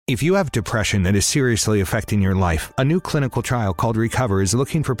If you have depression that is seriously affecting your life, a new clinical trial called Recover is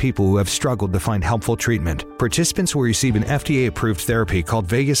looking for people who have struggled to find helpful treatment. Participants will receive an FDA-approved therapy called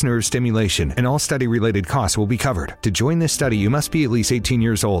vagus nerve stimulation, and all study-related costs will be covered. To join this study, you must be at least 18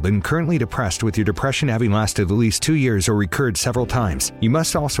 years old and currently depressed, with your depression having lasted at least 2 years or recurred several times. You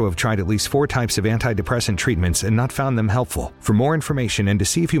must also have tried at least 4 types of antidepressant treatments and not found them helpful. For more information and to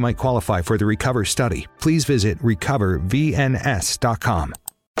see if you might qualify for the Recover study, please visit recovervns.com.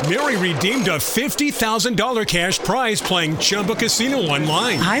 Mary redeemed a $50,000 cash prize playing Chumba Casino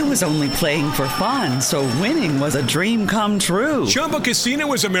online. I was only playing for fun, so winning was a dream come true. Chumba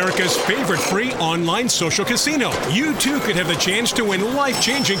Casino is America's favorite free online social casino. You too could have the chance to win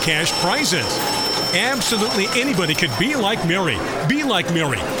life-changing cash prizes. Absolutely anybody could be like Mary. Be like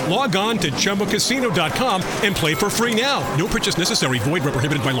Mary. Log on to ChumbaCasino.com and play for free now. No purchase necessary. Void where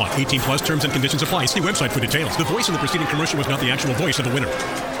prohibited by law. 18 plus terms and conditions apply. See website for details. The voice in the preceding commercial was not the actual voice of the winner.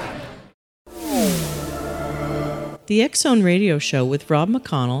 The X Zone Radio Show with Rob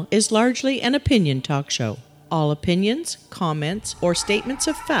McConnell is largely an opinion talk show. All opinions, comments, or statements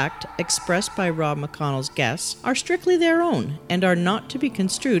of fact expressed by Rob McConnell's guests are strictly their own and are not to be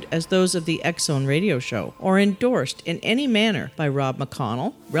construed as those of the X Zone Radio Show or endorsed in any manner by Rob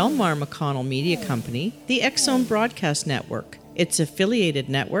McConnell, Relmar McConnell Media Company, the X Zone Broadcast Network, its affiliated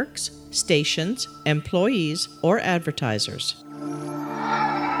networks, stations, employees, or advertisers.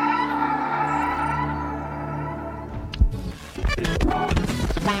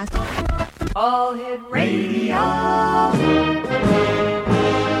 All Hit Radio.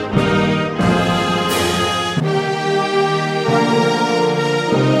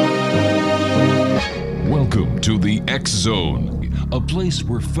 Welcome to the X Zone, a place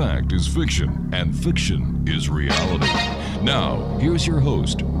where fact is fiction and fiction is reality. Now, here's your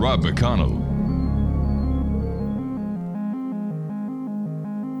host, Rob McConnell.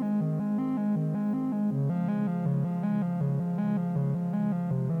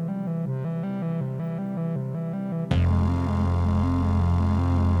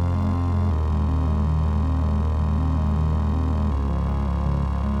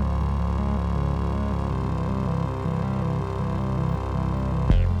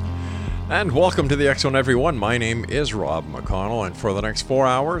 And welcome to the X Zone, everyone. My name is Rob McConnell, and for the next 4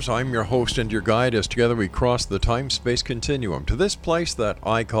 hours, I'm your host and your guide as together we cross the time-space continuum to this place that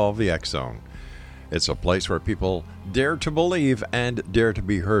I call the X Zone. It's a place where people dare to believe and dare to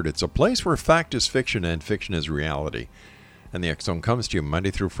be heard. It's a place where fact is fiction and fiction is reality. And the X Zone comes to you Monday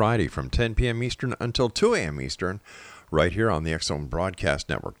through Friday from 10 p.m. Eastern until 2 a.m. Eastern, right here on the X Zone Broadcast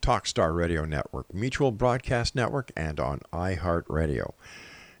Network, Talkstar Radio Network, Mutual Broadcast Network, and on iHeartRadio.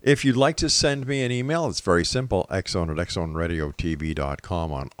 If you'd like to send me an email, it's very simple,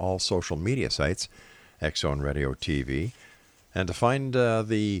 xzone@xzoneradiotv.com on all social media sites, Xzone Radio TV. And to find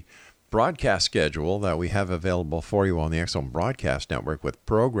the broadcast schedule that we have available for you on the X Zone Broadcast Network with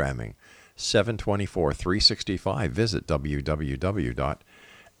programming 7/24/365, visit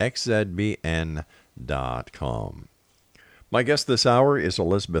www.xzbn.com. My guest this hour is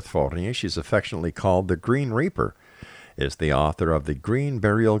Elizabeth Fournier. She's affectionately called the Green Reaper. Is the author of the Green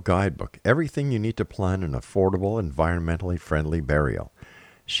Burial Guidebook, Everything You Need to Plan an Affordable, Environmentally Friendly Burial.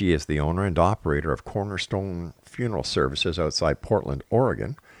 She is the owner and operator of Cornerstone Funeral Services outside Portland,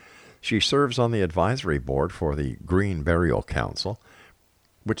 Oregon. She serves on the advisory board for the Green Burial Council,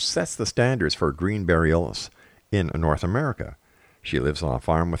 which sets the standards for green burials in North America. She lives on a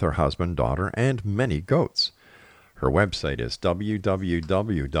farm with her husband, daughter, and many goats. Her website is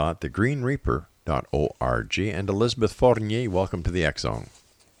www.thegreenreaper.org. And Elizabeth Fournier, welcome to the X Zone.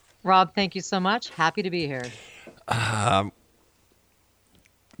 Rob, thank you so much. Happy to be here.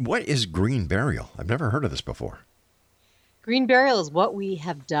 What is green burial? I've never heard of this before. Green burial is what we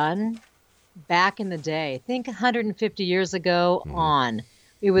have done back in the day. Think 150 years ago on.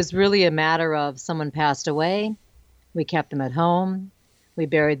 It was really a matter of someone passed away. We kept them at home. We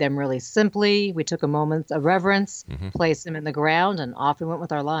buried them really simply. We took a moment of reverence, placed them in the ground, and off we went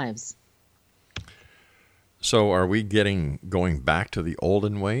with our lives. So are we going back to the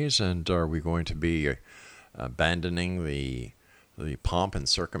olden ways, and are we going to be abandoning the pomp and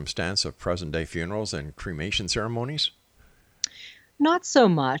circumstance of present-day funerals and cremation ceremonies? Not so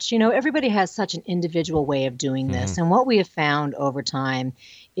much. You know, everybody has such an individual way of doing this. And what we have found over time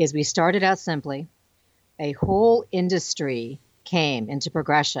is we started out simply. A whole industry came into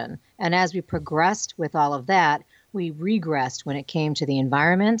progression. And as we progressed with all of that, we regressed when it came to the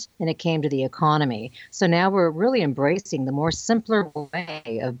environment and it came to the economy. So now we're really embracing the more simpler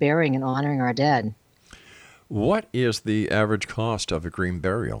way of burying and honoring our dead. What is the average cost of a green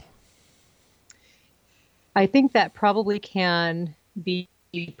burial? I think that probably can be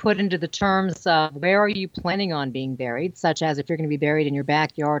put into the terms of where are you planning on being buried, such as if you're going to be buried in your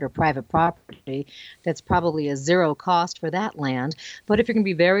backyard or private property, that's probably a zero cost for that land. But if you're going to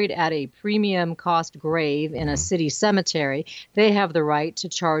be buried at a premium cost grave in a city cemetery, they have the right to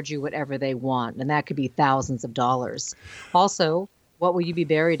charge you whatever they want, and that could be thousands of dollars. Also, what will you be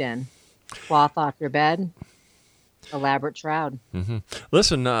buried in? Cloth off your bed? Elaborate shroud. Mm-hmm.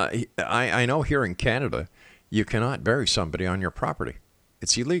 Listen, I know here in Canada, you cannot bury somebody on your property.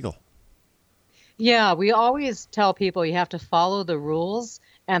 It's illegal. Yeah, we always tell people you have to follow the rules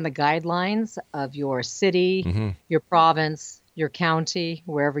and the guidelines of your city, your province, your county,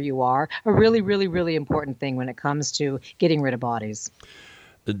 wherever you are. A really, really, really important thing when it comes to getting rid of bodies.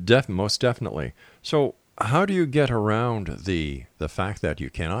 Most definitely. So how do you get around the fact that you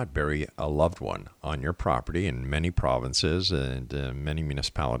cannot bury a loved one on your property in many provinces and many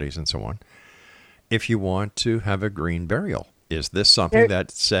municipalities and so on if you want to have a green burial? Is this something that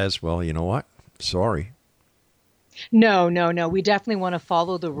says, well, you know what? Sorry. No. We definitely want to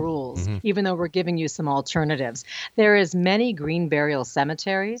follow the rules, even though we're giving you some alternatives. There is many green burial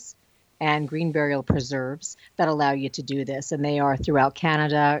cemeteries and green burial preserves that allow you to do this. And they are throughout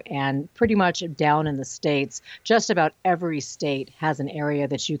Canada and pretty much down in the States. Just about every state has an area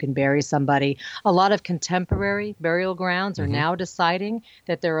that you can bury somebody. A lot of contemporary burial grounds are now deciding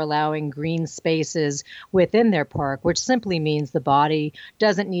that they're allowing green spaces within their park, which simply means the body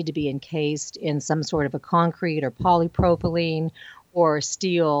doesn't need to be encased in some sort of a concrete or polypropylene or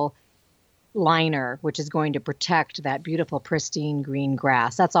steel liner, which is going to protect that beautiful, pristine green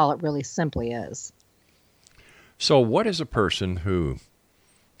grass. That's all it really simply is. So what is a person who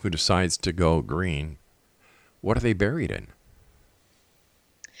decides to go green, what are they buried in?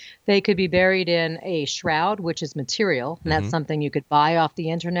 They could be buried in a shroud, which is material, and that's something you could buy off the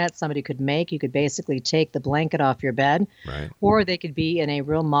internet, somebody could make. You could basically take the blanket off your bed. Right. Or they could be in a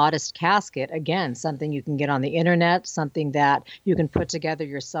real modest casket, again, something you can get on the internet, something that you can put together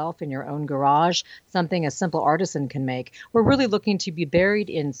yourself in your own garage, something a simple artisan can make. We're really looking to be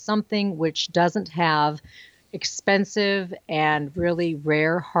buried in something which doesn't have expensive and really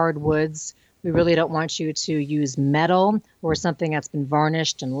rare hardwoods. We really don't want you to use metal or something that's been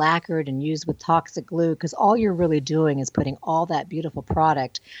varnished and lacquered and used with toxic glue, because all you're really doing is putting all that beautiful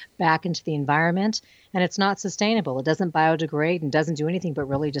product back into the environment, and it's not sustainable. It doesn't biodegrade and doesn't do anything but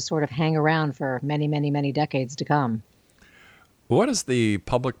really just sort of hang around for many, many, many decades to come. What is the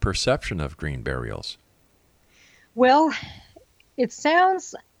public perception of green burials? Well, it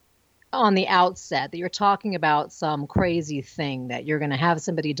sounds on the outset that you're talking about some crazy thing, that you're going to have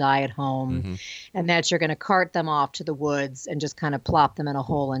somebody die at home and that you're going to cart them off to the woods and just kind of plop them in a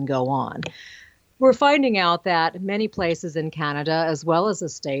hole and go on. We're finding out that many places in Canada, as well as the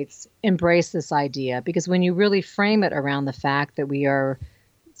States, embrace this idea, because when you really frame it around the fact that we are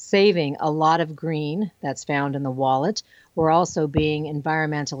saving a lot of green that's found in the wallet, we're also being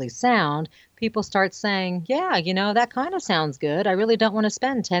environmentally sound, people start saying, yeah, that kind of sounds good. I really don't want to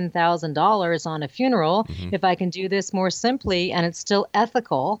spend $10,000 on a funeral if I can do this more simply, and it's still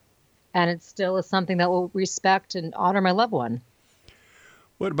ethical, and it still is something that will respect and honor my loved one.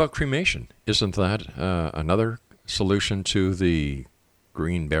 What about cremation? Isn't that another solution to the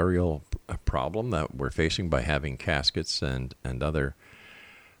green burial problem that we're facing by having caskets and other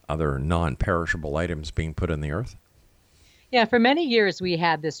non-perishable items being put in the earth? Yeah, for many years we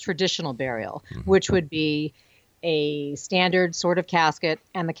had this traditional burial, which would be a standard sort of casket,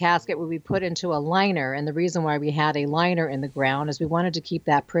 and the casket would be put into a liner. And the reason why we had a liner in the ground is we wanted to keep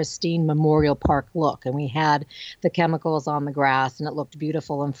that pristine memorial park look. And we had the chemicals on the grass, and it looked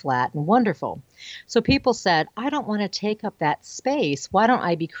beautiful and flat and wonderful. So people said, I don't want to take up that space. Why don't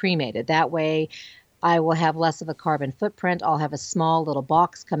I be cremated? That way I will have less of a carbon footprint. I'll have a small little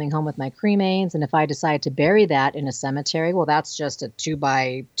box coming home with my cremains. And if I decide to bury that in a cemetery, well, that's just a 2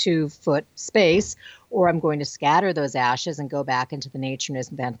 by 2 foot space, or I'm going to scatter those ashes and go back into the nature, and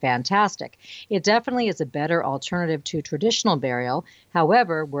isn't that fantastic? It definitely is a better alternative to traditional burial.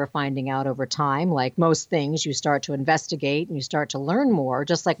 However, we're finding out over time, like most things, you start to investigate and you start to learn more,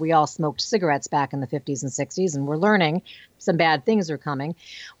 just like we all smoked cigarettes back in the 50s and 60s, and we're learning some bad things are coming.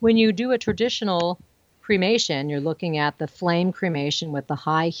 When you do a traditional cremation, you're looking at the flame cremation with the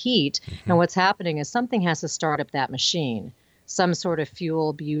high heat. And what's happening is something has to start up that machine, some sort of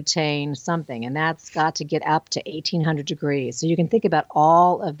fuel, butane, something. And that's got to get up to 1800 degrees. So you can think about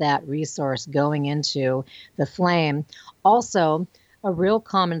all of that resource going into the flame. Also, a real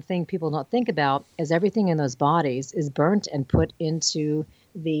common thing people don't think about is everything in those bodies is burnt and put into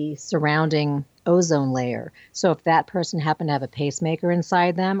the surrounding ozone layer. So if that person happened to have a pacemaker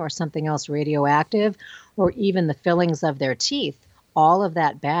inside them or something else radioactive, or even the fillings of their teeth, all of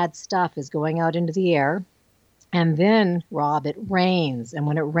that bad stuff is going out into the air. And then, Rob, it rains. And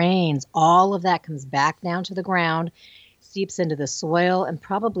when it rains, all of that comes back down to the ground, seeps into the soil, and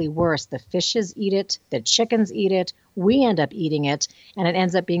probably worse, the fishes eat it, the chickens eat it, we end up eating it, and it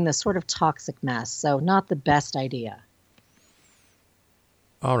ends up being this sort of toxic mess. So not the best idea.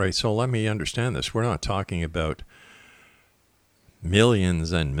 All right, so let me understand this. We're not talking about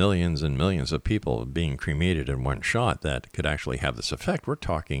millions and millions and millions of people being cremated in one shot that could actually have this effect. We're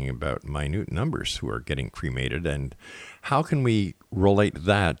talking about minute numbers who are getting cremated. And how can we relate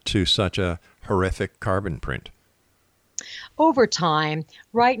that to such a horrific carbon print? Over time,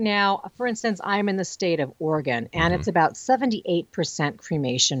 right now, for instance, I'm in the state of Oregon, and it's about 78%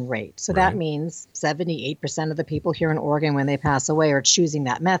 cremation rate. So that means 78% of the people here in Oregon, when they pass away, are choosing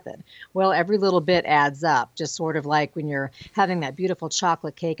that method. Well, every little bit adds up, just sort of like when you're having that beautiful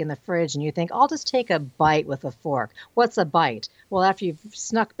chocolate cake in the fridge and you think, I'll just take a bite with a fork. What's a bite? Well, after you've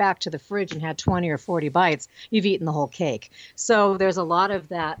snuck back to the fridge and had 20 or 40 bites, you've eaten the whole cake. So there's a lot of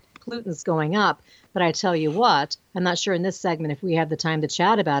that pollutants going up. But I tell you what, I'm not sure in this segment if we have the time to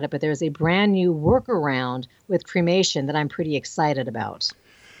chat about it, but there's a brand new workaround with cremation that I'm pretty excited about.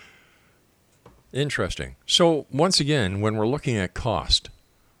 Interesting. So once again, when we're looking at cost,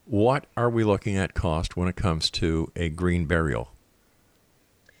 what are we looking at cost when it comes to a green burial?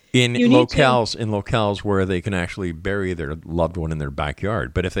 In locales where they can actually bury their loved one in their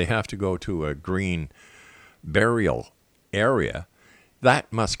backyard. But if they have to go to a green burial area,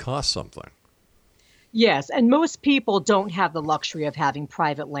 that must cost something. Yes, and most people don't have the luxury of having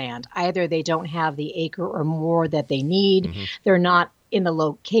private land. Either they don't have the acre or more that they need. They're not in the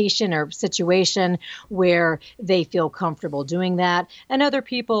location or situation where they feel comfortable doing that. And other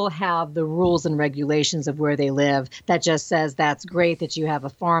people have the rules and regulations of where they live that just says that's great that you have a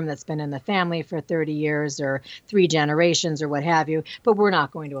farm that's been in the family for 30 years or 3 generations or what have you, but we're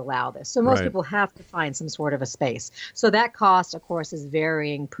not going to allow this. So most people have to find some sort of a space. So that cost, of course, is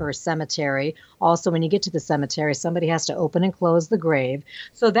varying per cemetery. Also, when you get to the cemetery, somebody has to open and close the grave.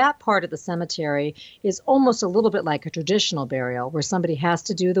 So that part of the cemetery is almost a little bit like a traditional burial where somebody has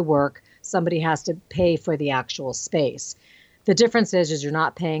to do the work, somebody has to pay for the actual space. The difference is you're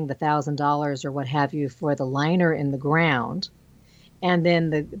not paying the $1,000 or what have you for the liner in the ground, and then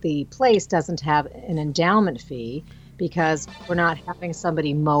the place doesn't have an endowment fee because we're not having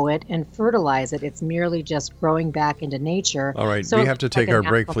somebody mow it and fertilize it. It's merely just growing back into nature. All right, we have to take our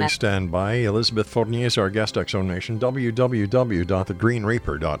break. Please stand by. Elizabeth Fournier is our guest, X Zone Nation,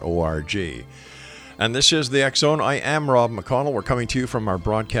 www.thegreenreaper.org. And this is the X Zone. I am Rob McConnell. We're coming to you from our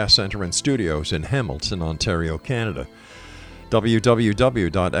broadcast center and studios in Hamilton, Ontario, Canada.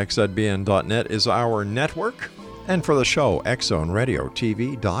 www.xzbn.net is our network. And for the show,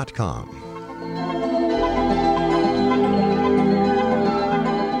 xzoneradiotv.com.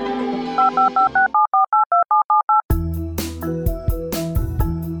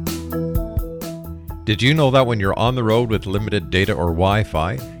 Did you know that when you're on the road with limited data or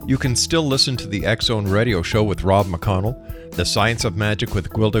Wi-Fi, you can still listen to the X Zone Radio Show with Rob McConnell, The Science of Magic with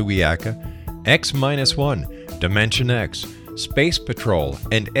Gwilda Wiyaka, X-1, Dimension X, Space Patrol,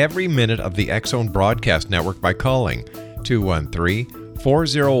 and every minute of the X Zone broadcast network by calling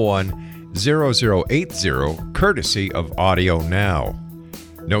 213-401-0080, courtesy of Audio Now.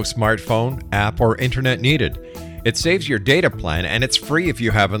 No smartphone, app, or internet needed. It saves your data plan and it's free if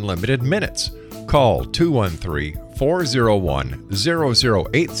you have unlimited minutes. Call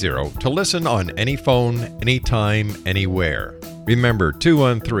 213-401-0080 to listen on any phone, anytime, anywhere. Remember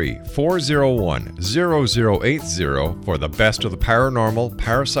 213-401-0080 for the best of the paranormal,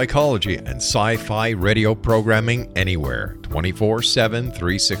 parapsychology, and sci-fi radio programming anywhere, 24/7,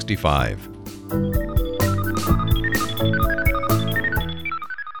 365.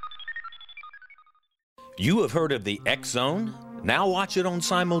 You have heard of the X Zone? Now watch it on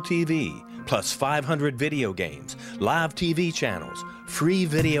Simul TV. Plus 500 video games, live TV channels, free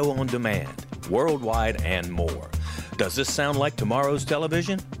video on demand, worldwide, and more. Does this sound like tomorrow's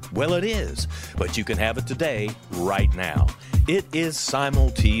television? Well, it is, but you can have it today, right now. It is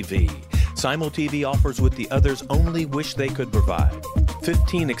Simul TV. Simul TV offers what the others only wish they could provide.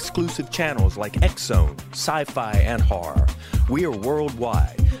 15 exclusive channels like X Zone, sci-fi, and horror. We are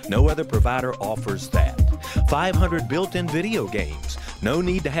worldwide. No other provider offers that. 500 built-in video games. No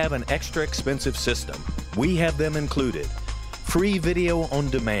need to have an extra expensive system. We have them included. Free video on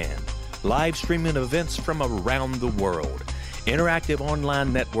demand. Live streaming events from around the world. Interactive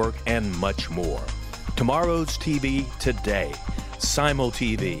online network, and much more. Tomorrow's TV today. Simul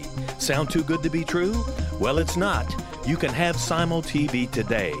TV. Sound too good to be true? Well, it's not. You can have Simul TV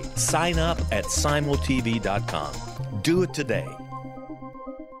today. Sign up at simultv.com. Do it today.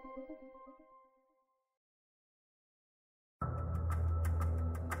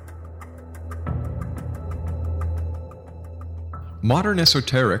 Modern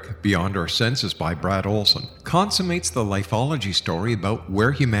Esoteric, Beyond Our Senses by Brad Olson, consummates the lifeology story about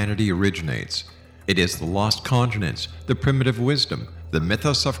where humanity originates. It is the lost continents, the primitive wisdom, the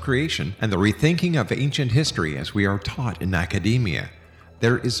mythos of creation, and the rethinking of ancient history as we are taught in academia.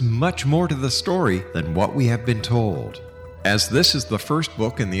 There is much more to the story than what we have been told. As this is the first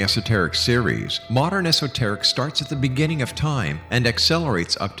book in the Esoteric series, Modern Esoteric starts at the beginning of time and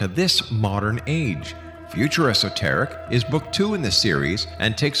accelerates up to this modern age. Future Esoteric is book 2 in the series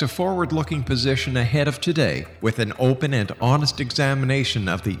and takes a forward-looking position ahead of today with an open and honest examination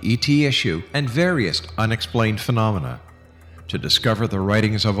of the ET issue and various unexplained phenomena. To discover the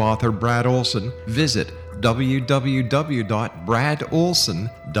writings of author Brad Olson, visit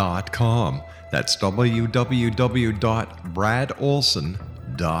www.bradolson.com. That's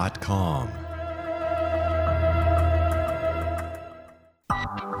www.bradolson.com.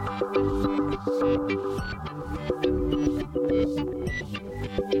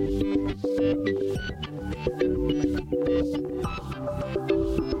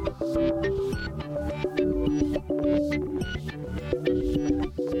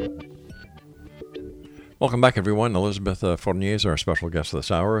 Welcome back, everyone. Elizabeth Fournier is our special guest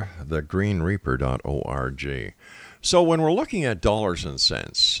this hour, thegreenreaper.org. So when we're looking at dollars and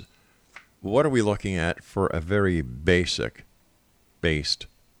cents, what are we looking at for a very based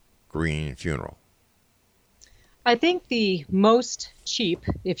green funeral? I think the most cheap,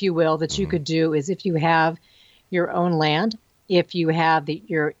 if you will, that you could do is if you have your own land, if you have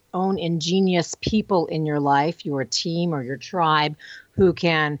your own ingenious people in your life, your team or your tribe, who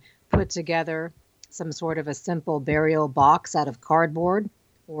can put together some sort of a simple burial box out of cardboard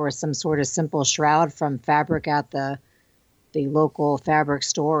or some sort of simple shroud from fabric at the local fabric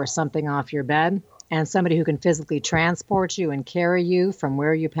store or something off your bed, and somebody who can physically transport you and carry you from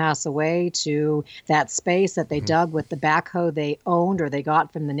where you pass away to that space that they dug with the backhoe they owned or they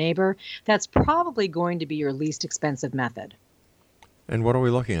got from the neighbor, that's probably going to be your least expensive method. And what are we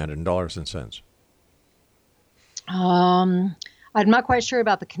looking at in dollars and cents? I'm not quite sure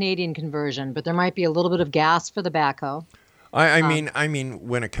about the Canadian conversion, but there might be a little bit of gas for the backhoe. I mean,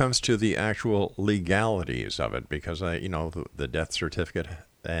 when it comes to the actual legalities of it, because the death certificate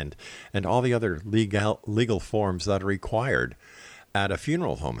and all the other legal forms that are required at a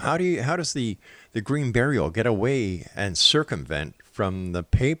funeral home. How does the green burial get away and circumvent from the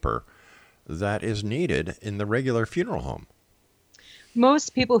paper that is needed in the regular funeral home?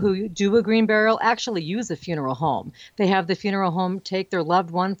 Most people who do a green burial actually use a funeral home. They have the funeral home take their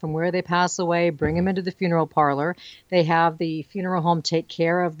loved one from where they pass away, bring them into the funeral parlor. They have the funeral home take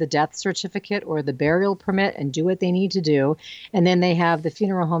care of the death certificate or the burial permit and do what they need to do. And then they have the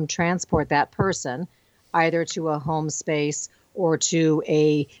funeral home transport that person either to a home space or to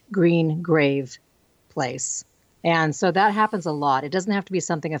a green grave place. And so that happens a lot. It doesn't have to be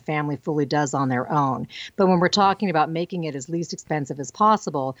something a family fully does on their own. But when we're talking about making it as least expensive as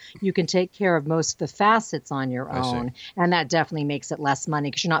possible, you can take care of most of the facets on your own. And that definitely makes it less money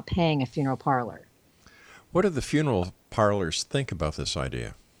because you're not paying a funeral parlor. What do the funeral parlors think about this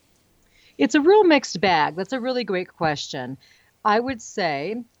idea? It's a real mixed bag. That's a really great question. I would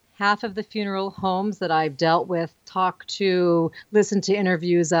say half of the funeral homes that I've dealt with, talked to, listened to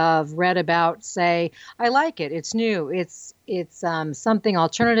interviews of, read about, say, I like it. It's new. It's something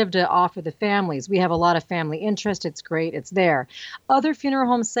alternative to offer the families. We have a lot of family interest. It's great. It's there. Other funeral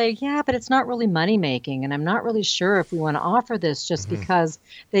homes say, yeah, but it's not really money making. And I'm not really sure if we want to offer this just because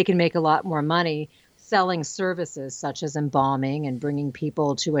they can make a lot more money selling services such as embalming and bringing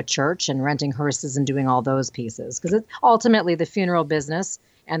people to a church and renting hearses and doing all those pieces. Because ultimately the funeral business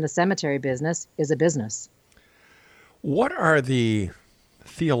and the cemetery business is a business. What are the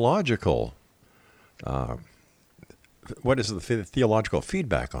theological, what is the theological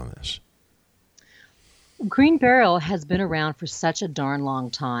feedback on this? Green burial has been around for such a darn long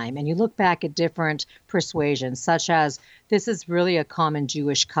time. And you look back at different persuasions, such as this is really a common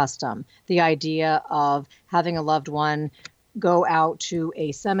Jewish custom. The idea of having a loved one go out to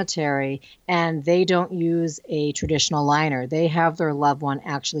a cemetery and they don't use a traditional liner. They have their loved one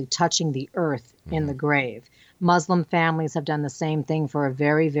actually touching the earth in the grave. Muslim families have done the same thing for a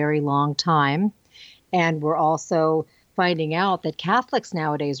very, very long time. And we're also finding out that Catholics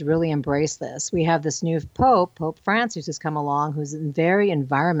nowadays really embrace this. We have this new Pope, Pope Francis, who's come along, who's very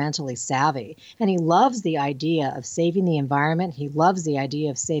environmentally savvy. And he loves the idea of saving the environment. He loves the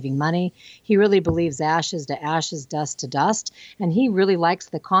idea of saving money. He really believes ashes to ashes, dust to dust. And he really likes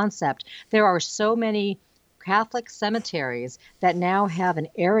the concept. There are so many Catholic cemeteries that now have an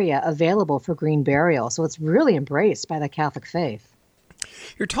area available for green burial. So it's really embraced by the Catholic faith.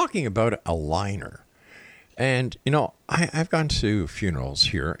 You're talking about a liner. And, you know, I've gone to funerals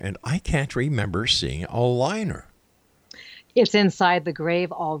here, and I can't remember seeing a liner. It's inside the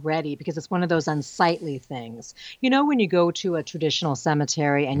grave already because it's one of those unsightly things. You know, when you go to a traditional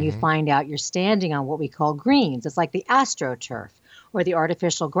cemetery and you find out you're standing on what we call greens, it's like the astroturf or the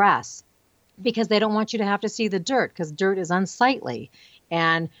artificial grass, because they don't want you to have to see the dirt, because dirt is unsightly.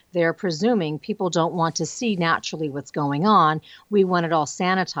 And they're presuming people don't want to see naturally what's going on. We want it all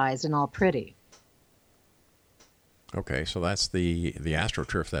sanitized and all pretty. Okay, so that's the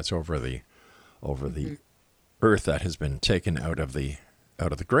astroturf that's over the earth that has been taken out of the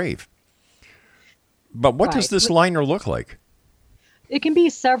grave. But what does this liner look like? It can be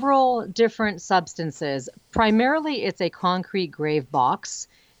several different substances. Primarily, it's a concrete grave box,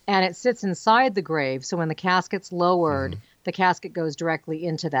 and it sits inside the grave. So when the casket's lowered, the casket goes directly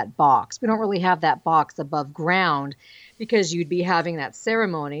into that box. We don't really have that box above ground because you'd be having that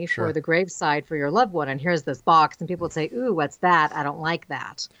ceremony for the graveside for your loved one. And here's this box, and people would say, "Ooh, what's that? I don't like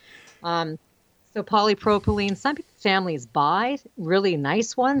that." So polypropylene, some families buy really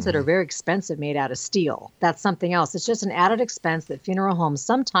nice ones that are very expensive, made out of steel. That's something else. It's just an added expense that funeral homes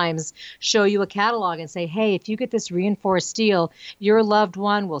sometimes show you a catalog and say, hey, if you get this reinforced steel, your loved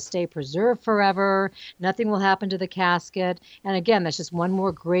one will stay preserved forever. Nothing will happen to the casket. And again, that's just one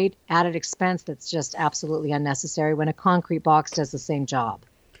more great added expense that's just absolutely unnecessary when a concrete box does the same job.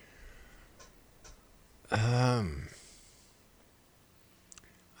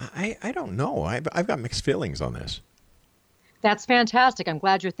 I don't know. I've got mixed feelings on this. That's fantastic. I'm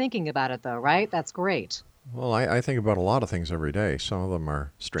glad you're thinking about it, though, right? That's great. Well, I think about a lot of things every day. Some of them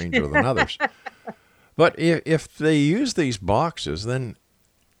are stranger than others. But if they use these boxes, then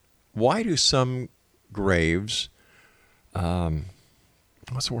why do some graves,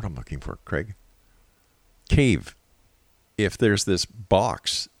 what's the word I'm looking for, Craig? Cave. If there's this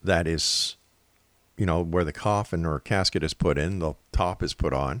box that is, you know, where the coffin or casket is put in, the top is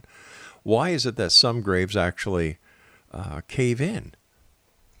put on, why is it that some graves actually cave in?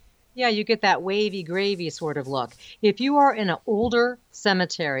 Yeah, you get that wavy, gravy sort of look. If you are in an older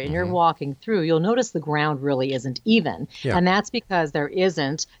cemetery and you're walking through, you'll notice the ground really isn't even. Yeah. And that's because there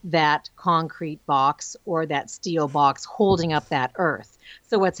isn't that concrete box or that steel box holding up that earth.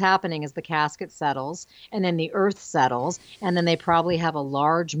 So what's happening is the casket settles, and then the earth settles, and then they probably have a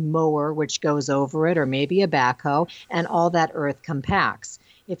large mower which goes over it, or maybe a backhoe, and all that earth compacts.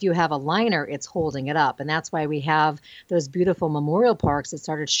 If you have a liner, it's holding it up. And that's why we have those beautiful memorial parks that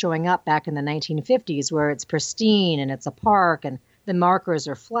started showing up back in the 1950s, where it's pristine and it's a park and the markers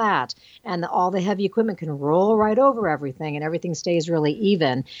are flat and all the heavy equipment can roll right over everything and everything stays really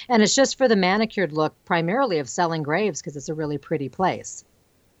even. And it's just for the manicured look, primarily of selling graves, because it's a really pretty place.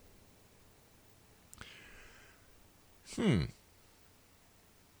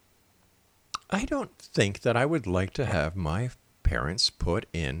 I don't think that I would like to have my parents put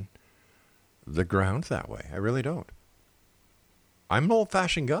in the ground that way. I really don't. I'm an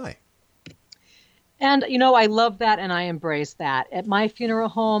old-fashioned guy. And, you know, I love that and I embrace that. At my funeral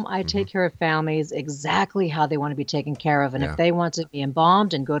home, I take care of families exactly how they want to be taken care of. And if they want to be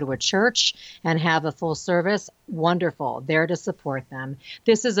embalmed and go to a church and have a full service, wonderful. There to support them.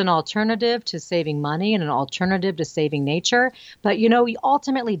 This is an alternative to saving money and an alternative to saving nature. But, you know,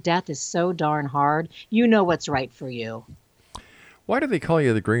 ultimately, death is so darn hard. You know what's right for you. Why do they call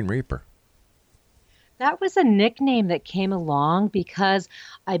you the Green Reaper? That was a nickname that came along because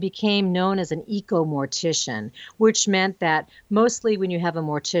I became known as an eco-mortician, which meant that mostly when you have a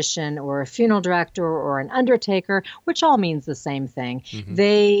mortician or a funeral director or an undertaker, which all means the same thing,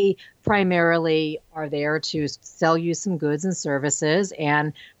 they primarily are there to sell you some goods and services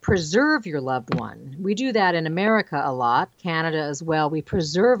and preserve your loved one. We do that in America a lot, Canada as well. We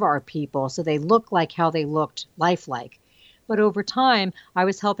preserve our people so they look like how they looked lifelike. But over time, I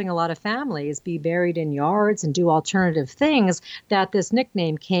was helping a lot of families be buried in yards and do alternative things that this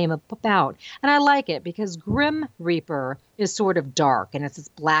nickname came about. And I like it because Grim Reaper is sort of dark and it's this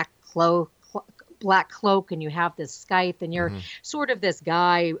black cloak and you have this scythe and you're sort of this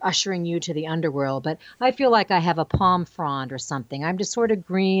guy ushering you to the underworld. But I feel like I have a palm frond or something. I'm just sort of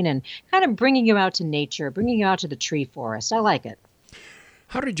green and kind of bringing you out to nature, bringing you out to the tree forest. I like it.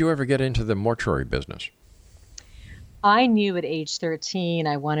 How did you ever get into the mortuary business? I knew at age 13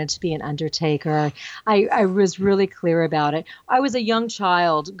 I wanted to be an undertaker. I was really clear about it. I was a young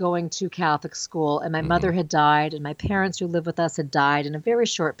child going to Catholic school, and my mother had died, and my parents who lived with us had died in a very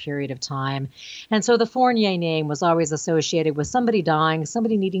short period of time. And so the Fournier name was always associated with somebody dying,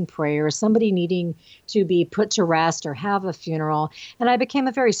 somebody needing prayer, somebody needing to be put to rest or have a funeral. And I became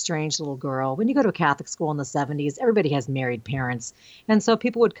a very strange little girl. When you go to a Catholic school in the 70s, everybody has married parents. And so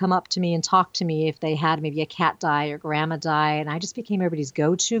people would come up to me and talk to me if they had maybe a cat die or grandma die, and I just became everybody's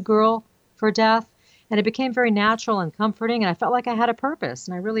go-to girl for death. And it became very natural and comforting, and I felt like I had a purpose,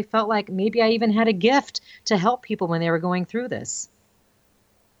 and I really felt like maybe I even had a gift to help people when they were going through this.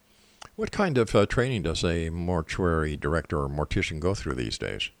 What kind of training does a mortuary director or mortician go through these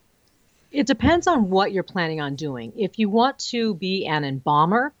days? It depends on what you're planning on doing. If you want to be an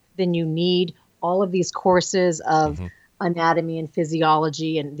embalmer, then you need all of these courses of anatomy and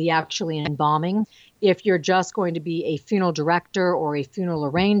physiology and the actually embalming. If you're just going to be a funeral director or a funeral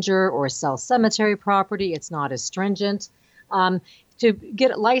arranger or sell cemetery property, it's not as stringent. To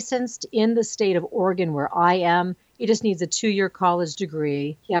get licensed in the state of Oregon where I am, it just needs a 2-year college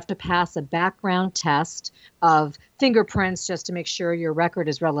degree. You have to pass a background test of fingerprints just to make sure your record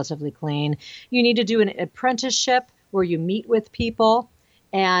is relatively clean. You need to do an apprenticeship where you meet with people,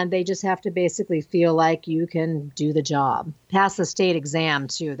 and they just have to basically feel like you can do the job. Pass the state exam,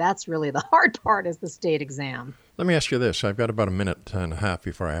 too. That's really the hard part, is the state exam. Let me ask you this. I've got about a minute and a half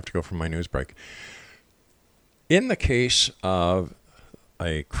before I have to go for my news break. In the case of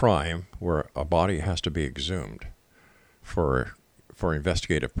a crime where a body has to be exhumed for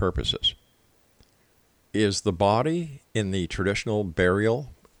investigative purposes, is the body in the traditional burial,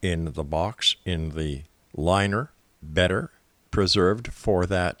 in the box, in the liner, better preserved for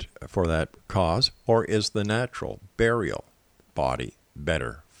that cause, or is the natural burial body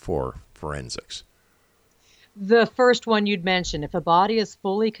better for forensics? The first one you'd mentioned, if a body is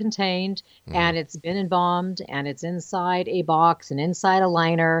fully contained and it's been embalmed and it's inside a box and inside a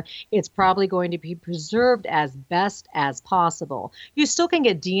liner, it's probably going to be preserved as best as possible. You still can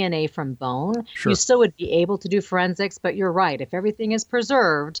get DNA from bone. Sure. You still would be able to do forensics, but you're right. If everything is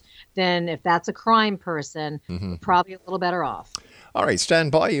preserved, then if that's a crime person, probably a little better off. All right,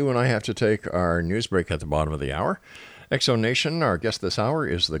 stand by. You and I have to take our news break at the bottom of the hour. X-Zone Nation, our guest this hour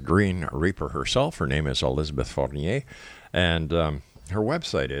is the Green Reaper herself. Her name is Elizabeth Fournier, and her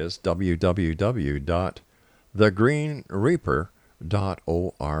website is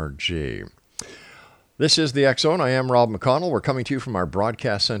www.thegreenreaper.org. This is the X-Zone. I am Rob McConnell. We're coming to you from our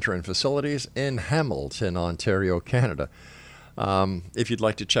broadcast center and facilities in Hamilton, Ontario, Canada. If you'd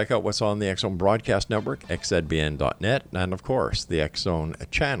like to check out what's on the X-Zone Broadcast Network, xzbn.net, and of course, the X-Zone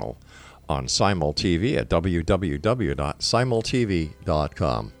channel on Simul TV at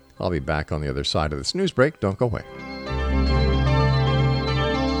www.simultv.com. I'll be back on the other side of this news break. Don't go away.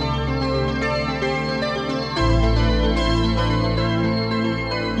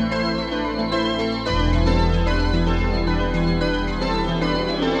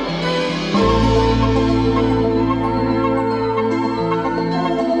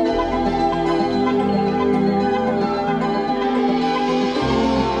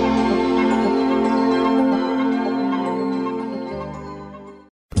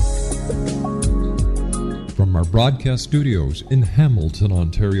 Broadcast studios in Hamilton,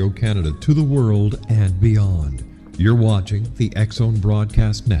 Ontario, Canada, to the world and beyond. You're watching the X-Zone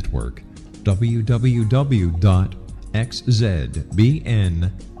Broadcast Network, www.xzbn.net.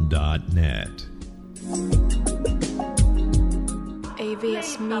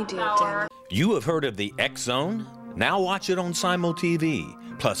 AVS Media Den. You have heard of the X-Zone? Now watch it on Simul TV,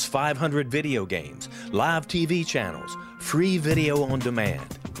 plus 500 video games, live TV channels, free video on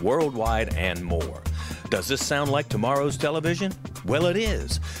demand, worldwide, and more. Does this sound like tomorrow's television? Well, it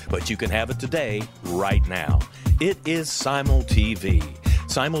is, but you can have it today, right now. It is Simul TV.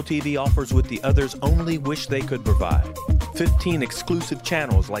 Simul TV offers what the others only wish they could provide. 15 exclusive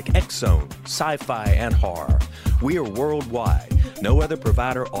channels like X-Zone, Sci-Fi, and Horror. We are worldwide. No other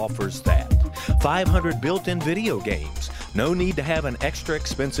provider offers that. 500 built-in video games. No need to have an extra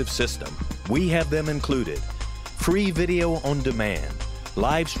expensive system. We have them included. Free video on demand.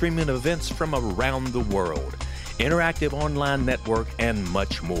 Live streaming events from around the world, interactive online network, and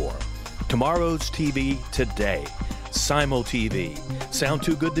much more. Tomorrow's TV today. Simul TV. Sound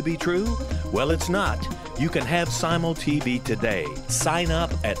too good to be true? Well, it's not. You can have Simul TV today. Sign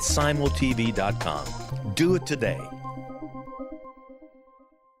up at simultv.com. Do it today.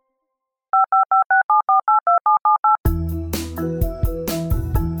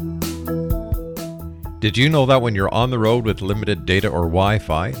 Did you know that when you're on the road with limited data or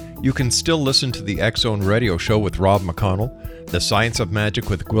Wi-Fi, you can still listen to the X-Zone Radio Show with Rob McConnell, The Science of Magic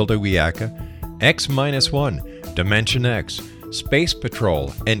with Gwilda Wiyaka, X-1, Dimension X, Space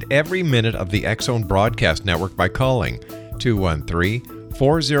Patrol, and every minute of the X-Zone Broadcast Network by calling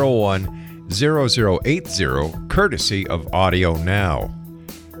 213-401-0080, courtesy of Audio Now.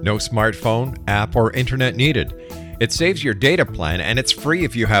 No smartphone, app, or internet needed. It saves your data plan and it's free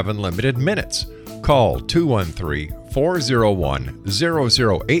if you have unlimited minutes. Call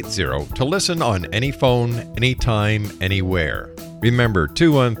 213-401-0080 to listen on any phone, anytime, anywhere. Remember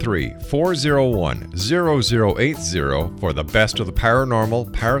 213-401-0080 for the best of the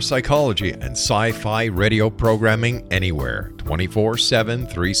paranormal, parapsychology, and sci-fi radio programming anywhere, 24/7,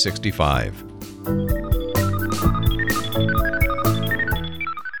 365.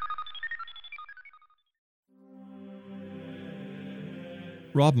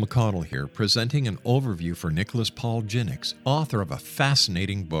 Rob McConnell here, presenting an overview for Nicholas Paul Jennings, author of a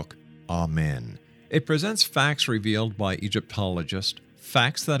fascinating book, Amen. It presents facts revealed by Egyptologists,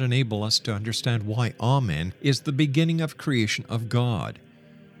 facts that enable us to understand why Amen is the beginning of creation of God.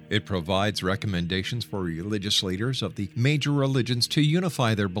 It provides recommendations for religious leaders of the major religions to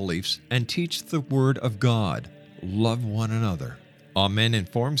unify their beliefs and teach the Word of God. Love one another. Amen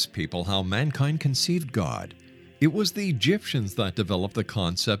informs people how mankind conceived God. It was the Egyptians that developed the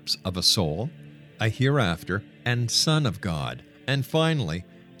concepts of a soul, a hereafter, and Son of God. And finally,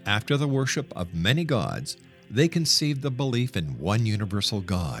 after the worship of many gods, they conceived the belief in one universal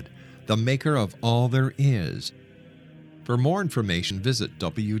God, the maker of all there is. For more information, visit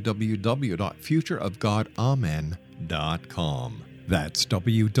www.futureofgodamen.com. That's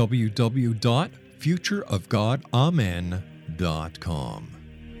www.futureofgodamen.com.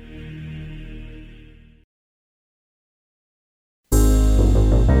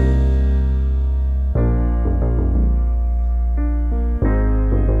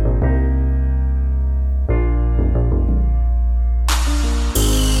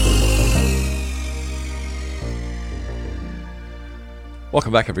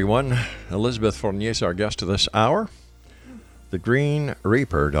 Welcome back, everyone. Elizabeth Fournier is our guest of this hour.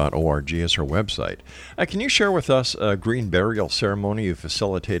 TheGreenReaper.org is her website. Can you share with us a green burial ceremony you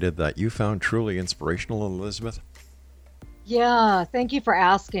facilitated that you found truly inspirational, Elizabeth? Yeah, thank you for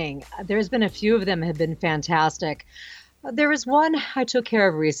asking. There's been a few of them have been fantastic. There was one I took care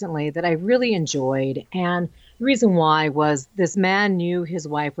of recently that I really enjoyed, and the reason why was this man knew his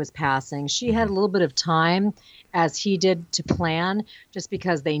wife was passing. She had a little bit of time, as he did, to plan, just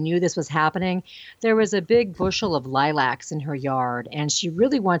because they knew this was happening. There was a big bushel of lilacs in her yard, and she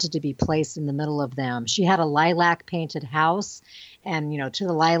really wanted to be placed in the middle of them. She had a lilac painted house, and, to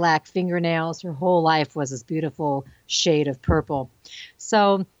the lilac fingernails, her whole life was this beautiful shade of purple.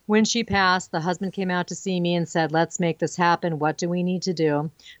 So when she passed, the husband came out to see me and said, let's make this happen. What do we need to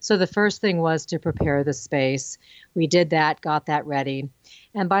do? So the first thing was to prepare the space. We did that, got that ready.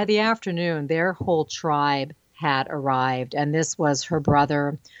 And by the afternoon, their whole tribe had arrived. And this was her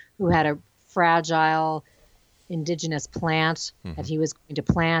brother, who had a fragile indigenous plant that he was going to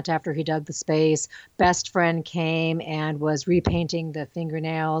plant after he dug the space. Best friend came and was repainting the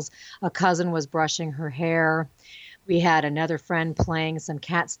fingernails. A cousin was brushing her hair. We had another friend playing some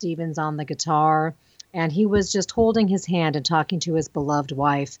Cat Stevens on the guitar, and he was just holding his hand and talking to his beloved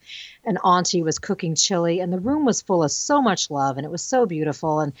wife. An auntie was cooking chili, and the room was full of so much love, and it was so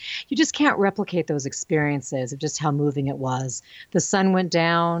beautiful, and you just can't replicate those experiences of just how moving it was. The sun went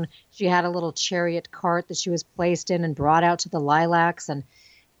down. She had a little chariot cart that she was placed in and brought out to the lilacs, and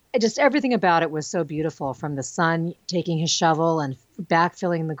just everything about it was so beautiful, from the son taking his shovel and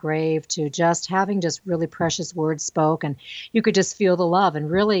backfilling the grave to just having just really precious words spoke, and you could just feel the love.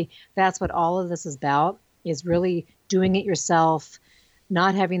 And really, that's what all of this is about, is really doing it yourself,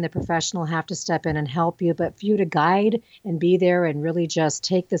 not having the professional have to step in and help you, but for you to guide and be there and really just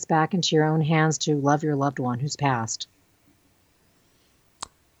take this back into your own hands to love your loved one who's passed.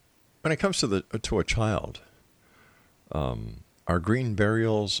 When it comes to a child, are green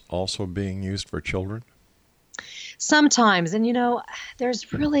burials also being used for children? Sometimes. And,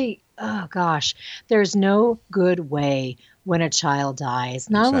 there's really, there's no good way when a child dies.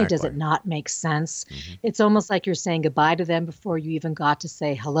 Not only does it not make sense, it's almost like you're saying goodbye to them before you even got to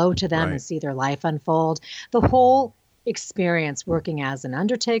say hello to them and see their life unfold. The whole experience working as an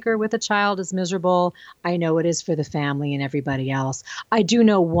undertaker with a child is miserable. I know it is for the family and everybody else. I do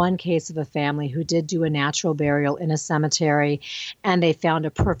know one case of a family who did do a natural burial in a cemetery, and they found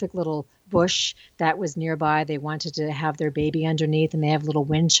a perfect little bush that was nearby. They wanted to have their baby underneath, and they have little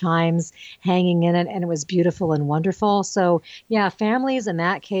wind chimes hanging in it, and it was beautiful and wonderful. So, yeah, families in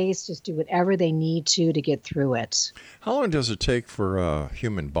that case just do whatever they need to get through it. How long does it take for a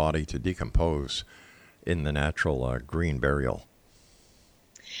human body to decompose in the natural green burial?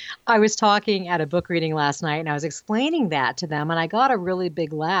 I was talking at a book reading last night, and I was explaining that to them, and I got a really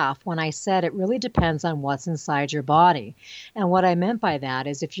big laugh when I said it really depends on what's inside your body. And what I meant by that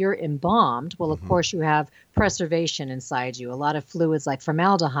is if you're embalmed, well, of course, you have preservation inside you, a lot of fluids like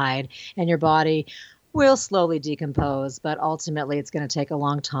formaldehyde, and your body will slowly decompose, but ultimately it's going to take a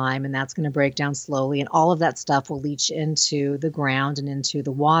long time, and that's going to break down slowly, and all of that stuff will leach into the ground and into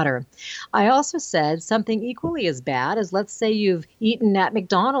the water. I also said something equally as bad as, let's say you've eaten at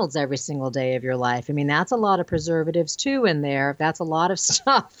McDonald's every single day of your life. I mean, that's a lot of preservatives too in there. That's a lot of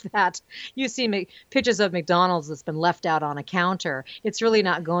stuff that you see pictures of McDonald's that's been left out on a counter. It's really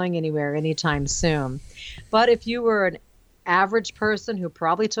not going anywhere anytime soon. But if you were an average person who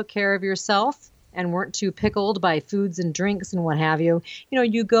probably took care of yourself and weren't too pickled by foods and drinks and what have you,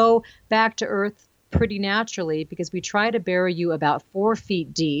 you go back to earth pretty naturally, because we try to bury you about 4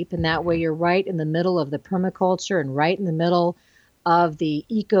 feet deep, and that way you're right in the middle of the permaculture and right in the middle of the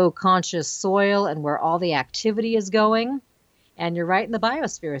eco-conscious soil and where all the activity is going, and you're right in the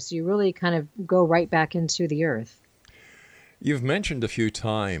biosphere, so you really kind of go right back into the earth. You've mentioned a few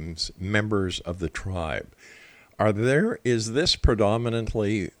times members of the tribe. Is this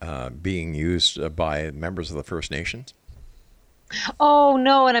predominantly being used by members of the First Nations? Oh,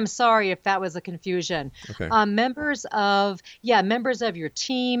 no, and I'm sorry if that was a confusion. Okay. Members of your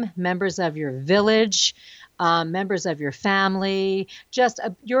team, members of your village, members of your family, just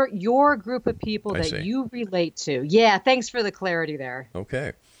your group of people that you relate to. Yeah, thanks for the clarity there.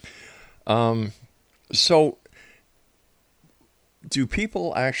 Okay. So do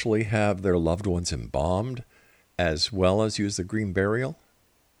people actually have their loved ones embalmed as well as use the green burial?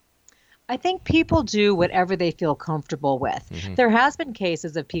 I think people do whatever they feel comfortable with. There has been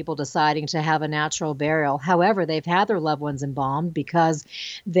cases of people deciding to have a natural burial. However, they've had their loved ones embalmed because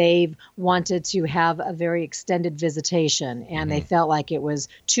they've wanted to have a very extended visitation, and they felt like it was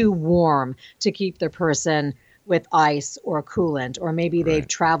too warm to keep their person with ice or coolant, or maybe they've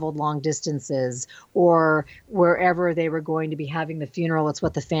traveled long distances, or wherever they were going to be having the funeral, it's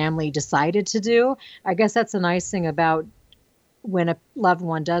what the family decided to do. I guess that's a nice thing about when a loved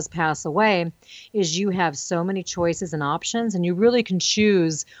one does pass away, is you have so many choices and options, and you really can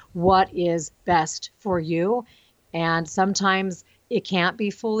choose what is best for you. And sometimes it can't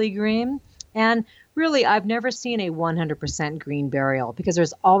be fully green. And really, I've never seen a 100% green burial, because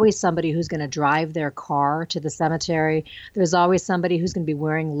there's always somebody who's going to drive their car to the cemetery. There's always somebody who's going to be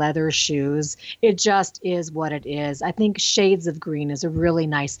wearing leather shoes. It just is what it is. I think shades of green is a really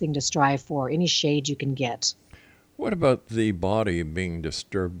nice thing to strive for, any shade you can get. What about the body being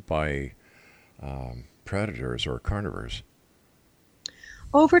disturbed by predators or carnivores?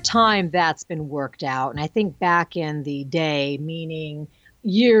 Over time, that's been worked out. And I think back in the day, meaning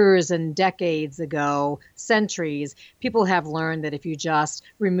years and decades ago, centuries, people have learned that if you just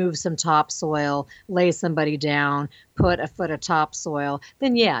remove some topsoil, lay somebody down, put a foot of topsoil,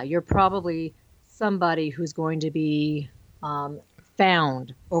 then yeah, you're probably somebody who's going to be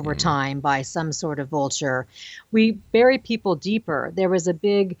found over time by some sort of vulture. We bury people deeper. There was a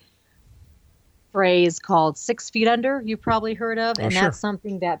big phrase called 6 feet under, you've probably heard of, and that's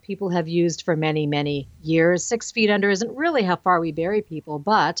something that people have used for many, many years. 6 feet under isn't really how far we bury people,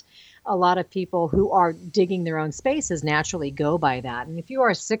 but a lot of people who are digging their own spaces naturally go by that. And if you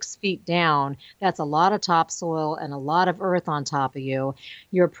are 6 feet down, that's a lot of topsoil and a lot of earth on top of you.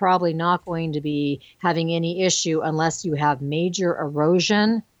 You're probably not going to be having any issue unless you have major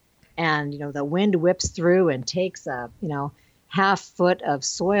erosion and, the wind whips through and takes a, half foot of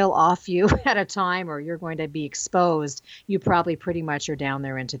soil off you at a time, or you're going to be exposed. You probably pretty much are down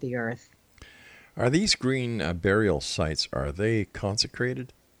there into the earth. Are these green burial sites, are they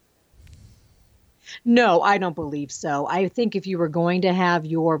consecrated? No, I don't believe so. I think if you were going to have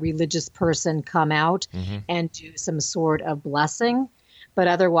your religious person come out and do some sort of blessing, but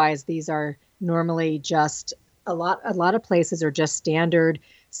otherwise these are normally just a lot of places are just standard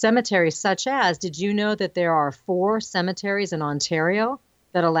cemeteries, such as, did you know that there are 4 cemeteries in Ontario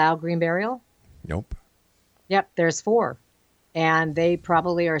that allow green burial? Nope. Yep, there's 4. And they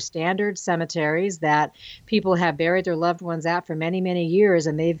probably are standard cemeteries that people have buried their loved ones at for many, many years,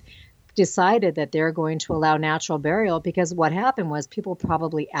 and they've decided that they're going to allow natural burial because what happened was people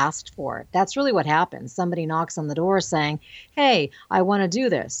probably asked for it. That's really what happens. Somebody knocks on the door saying, hey, I want to do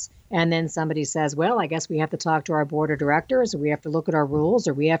this. And then somebody says, well, I guess we have to talk to our board of directors, or we have to look at our rules,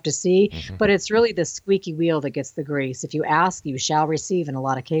 or we have to see. Mm-hmm. But it's really the squeaky wheel that gets the grease. If you ask, you shall receive in a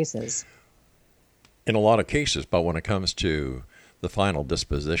lot of cases. In a lot of cases, but when it comes to the final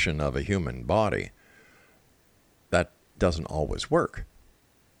disposition of a human body, that doesn't always work.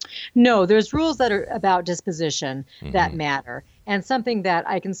 No, there's rules that are about disposition that matter. And something that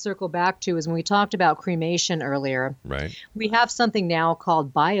I can circle back to is when we talked about cremation earlier. Right. We have something now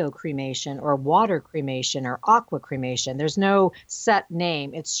called biocremation or water cremation or aqua cremation. There's no set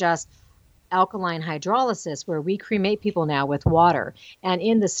name. It's just alkaline hydrolysis, where we cremate people now with water. And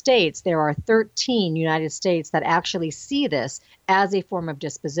in the States, there are 13 United States that actually see this as a form of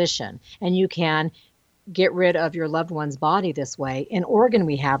disposition. And you can get rid of your loved one's body this way. In Oregon,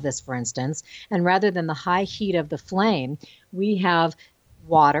 we have this, for instance, and rather than the high heat of the flame, we have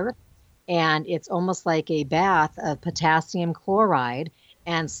water, and it's almost like a bath of potassium chloride,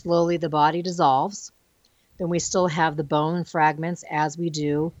 and slowly the body dissolves. Then we still have the bone fragments as we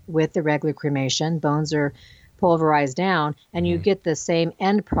do with the regular cremation. Bones are pulverized down, and you get the same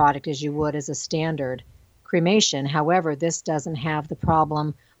end product as you would as a standard cremation. However, this doesn't have the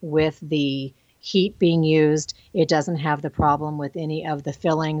problem with the heat being used. It doesn't have the problem with any of the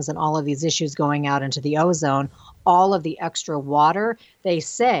fillings and all of these issues going out into the ozone. All of the extra water, they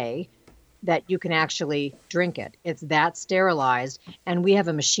say that you can actually drink it. It's that sterilized. And we have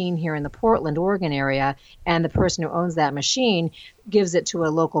a machine here in the Portland, Oregon area, and the person who owns that machine gives it to a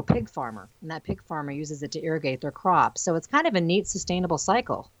local pig farmer. And that pig farmer uses it to irrigate their crops. So it's kind of a neat, sustainable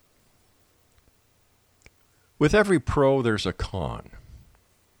cycle. With every pro, there's a con.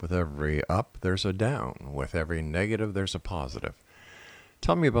 With every up, there's a down. With every negative, there's a positive.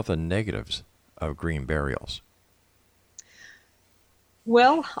 Tell me about the negatives of green burials.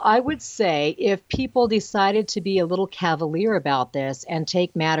 Well, I would say if people decided to be a little cavalier about this and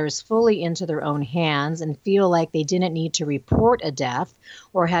take matters fully into their own hands and feel like they didn't need to report a death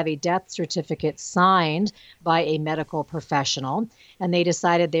or have a death certificate signed by a medical professional, and they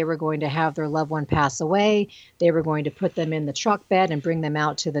decided they were going to have their loved one pass away, they were going to put them in the truck bed and bring them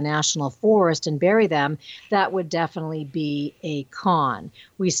out to the national forest and bury them, that would definitely be a con.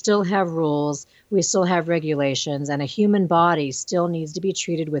 We still have rules, we still have regulations, and a human body still needs to be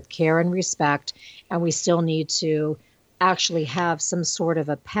treated with care and respect, and we still need to actually have some sort of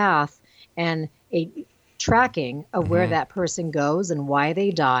a path and a tracking of where that person goes and why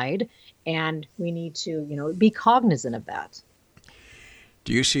they died, and we need to, be cognizant of that.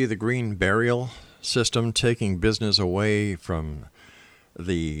 Do you see the green burial system taking business away from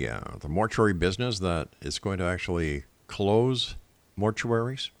the mortuary business that is going to actually close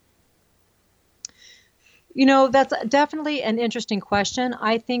mortuaries? That's definitely an interesting question.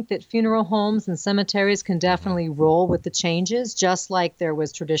 I think that funeral homes and cemeteries can definitely roll with the changes, just like there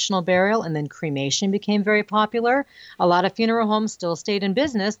was traditional burial and then cremation became very popular. A lot of funeral homes still stayed in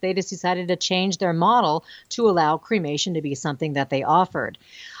business. They just decided to change their model to allow cremation to be something that they offered.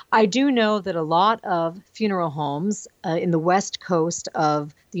 I do know that a lot of funeral homes in the West Coast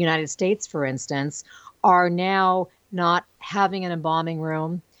of the United States, for instance, are now not having an embalming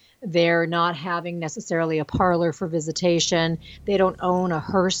room. They're not having necessarily a parlor for visitation. They don't own a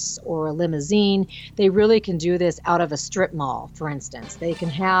hearse or a limousine. They really can do this out of a strip mall, for instance. They can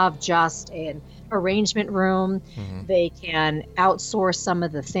have just an arrangement room. They can outsource some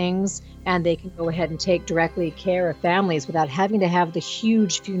of the things, and they can go ahead and take directly care of families without having to have the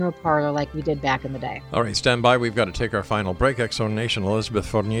huge funeral parlor like we did back in the day. All right, stand by. We've got to take our final break. X-Zone Nation, Elizabeth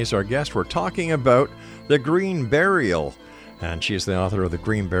Fournier is our guest. We're talking about the green burial. And she's the author of the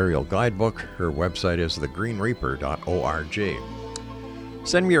Green Burial Guidebook. Her website is thegreenreaper.org.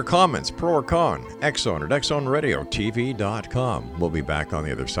 Send me your comments, pro or con, X-Zone at XZoneRadioTV.com. We'll be back on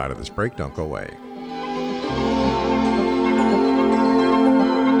the other side of this break. Don't go away.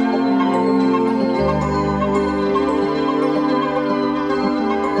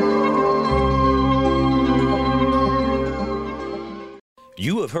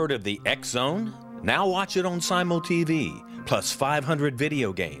 You have heard of the X-Zone? Now watch it on Simul TV, plus 500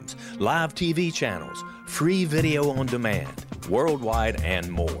 video games, live TV channels, free video on demand, worldwide,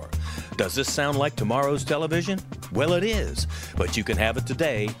 and more. Does this sound like tomorrow's television? Well, it is, but you can have it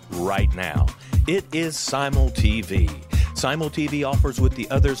today, right now. It is Simul TV. Simul TV offers what the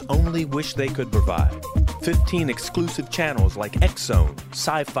others only wish they could provide. 15 exclusive channels like X-Zone,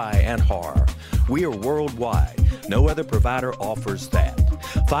 Sci-Fi, and Horror. We are worldwide. No other provider offers that.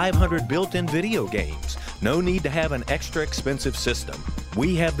 500 built-in video games. No need to have an extra expensive system.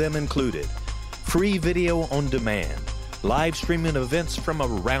 we have them included. Free video on demand, live streaming events from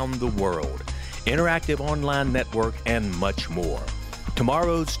around the world, interactive online network, and much more.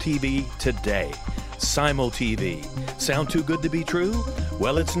 Tomorrow's TV today. Simul TV. Sound too good to be true?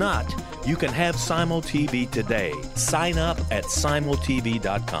 Well, it's not. You can have Simul TV today. Sign up at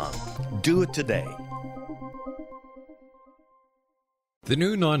simultv.com. Do it today. The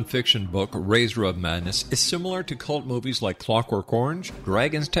new nonfiction book, Razor of Madness, is similar to cult movies like Clockwork Orange,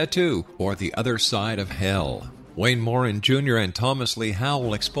 Dragon's Tattoo, or The Other Side of Hell. Wayne Morin Jr. and Thomas Lee Howe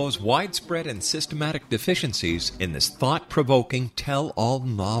will expose widespread and systematic deficiencies in this thought-provoking tell-all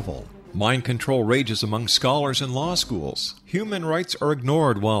novel. Mind control rages among scholars in law schools. Human rights are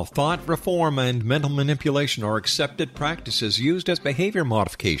ignored while thought reform and mental manipulation are accepted practices used as behavior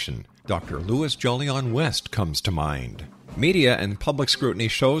modification. Dr. Louis Jolyon West comes to mind. Media and public scrutiny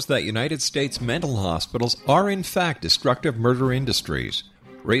shows that United States mental hospitals are in fact destructive murder industries.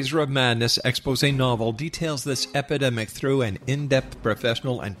 Razor of Madness expose novel details this epidemic through an in-depth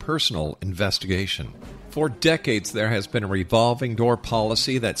professional and personal investigation. For decades, there has been a revolving door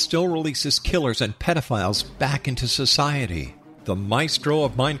policy that still releases killers and pedophiles back into society. The maestro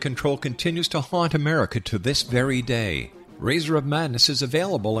of mind control continues to haunt America to this very day. Razor of Madness is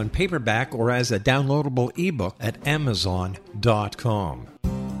available in paperback or as a downloadable ebook at Amazon.com.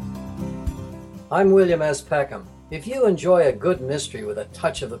 I'm William S. Peckham. If you enjoy a good mystery with a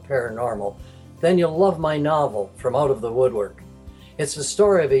touch of the paranormal, then you'll love my novel, From Out of the Woodwork. It's the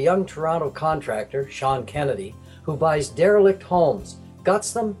story of a young Toronto contractor, Sean Kennedy, who buys derelict homes,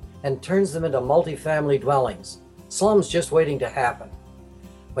 guts them, and turns them into multi-family dwellings. Slums just waiting to happen.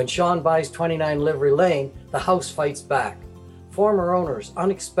 When Sean buys 29 Livery Lane, the house fights back. Former owners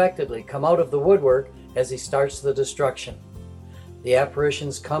unexpectedly come out of the woodwork as he starts the destruction. The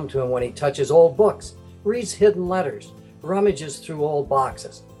apparitions come to him when he touches old books, reads hidden letters, rummages through old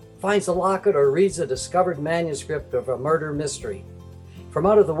boxes, finds a locket, or reads a discovered manuscript of a murder mystery. From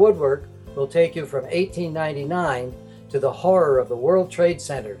Out of the Woodwork will take you from 1899 to the horror of the World Trade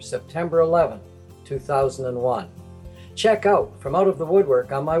Center, September 11, 2001. Check out From Out of the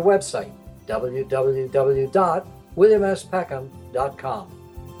Woodwork on my website, www.williamspeckham.com.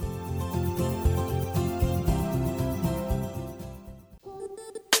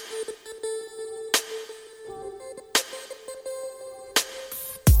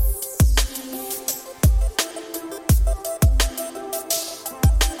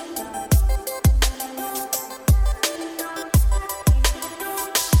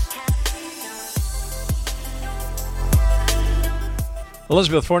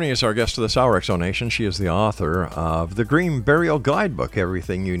 Elizabeth Fournier is our guest of this hour, Exonation. She is the author of The Green Burial Guidebook,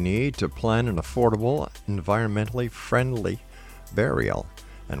 everything you need to plan an affordable, environmentally friendly burial.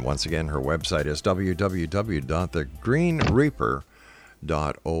 And once again, her website is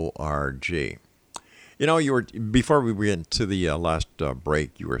www.thegreenreaper.org. You know, before we went to the last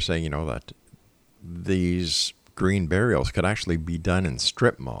break, you were saying, that these green burials could actually be done in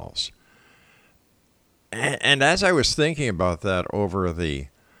strip malls. And as I was thinking about that over the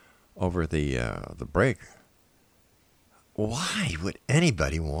break, why would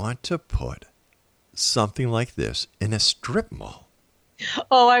anybody want to put something like this in a strip mall?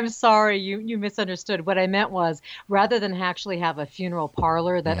 Oh, I'm sorry. You misunderstood. What I meant was, rather than actually have a funeral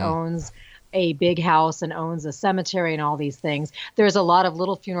parlor that owns a big house and owns a cemetery and all these things, there's a lot of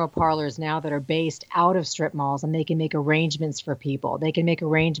little funeral parlors now that are based out of strip malls, and they can make arrangements for people. They can make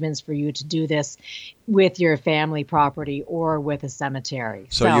arrangements for you to do this with your family property or with a cemetery.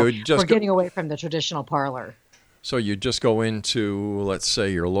 So we're getting away from the traditional parlor. So you just go into, let's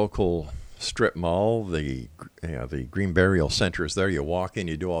say, your local strip mall, the Green Burial Center is there. You walk in,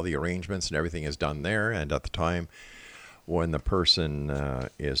 you do all the arrangements, and everything is done there. And at the time when the person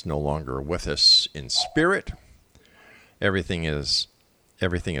is no longer with us in spirit, everything is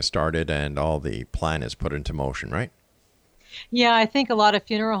started and all the plan is put into motion, right? Yeah, I think a lot of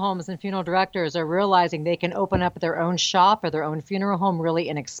funeral homes and funeral directors are realizing they can open up their own shop or their own funeral home really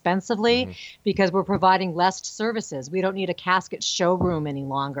inexpensively because we're providing less services. We don't need a casket showroom any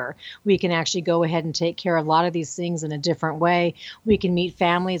longer. We can actually go ahead and take care of a lot of these things in a different way. We can meet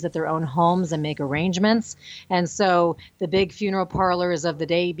families at their own homes and make arrangements. And so the big funeral parlors of the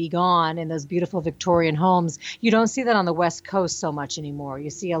day be gone in those beautiful Victorian homes. You don't see that on the West Coast so much anymore. You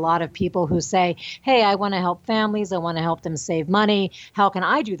see a lot of people who say, hey, I want to help families. I want to help them save money. How can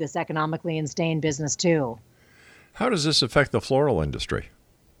I do this economically and stay in business too? How does this affect the floral industry?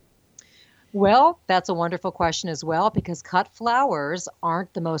 Well, that's a wonderful question as well, because cut flowers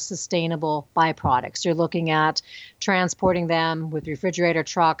aren't the most sustainable byproducts. You're looking at transporting them with refrigerator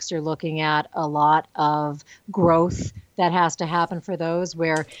trucks. You're looking at a lot of growth that has to happen for those,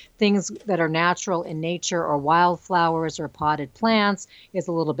 where things that are natural in nature or wildflowers or potted plants is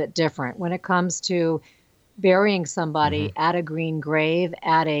a little bit different. When it comes to burying somebody at a green grave,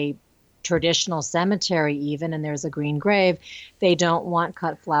 at a traditional cemetery even, and there's a green grave, they don't want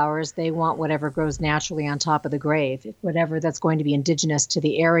cut flowers. They want whatever grows naturally on top of the grave, whatever that's going to be indigenous to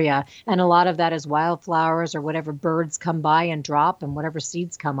the area. And a lot of that is wildflowers or whatever birds come by and drop and whatever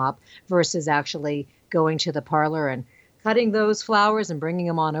seeds come up, versus actually going to the parlor and cutting those flowers and bringing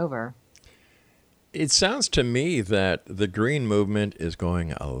them on over. It sounds to me that the green movement is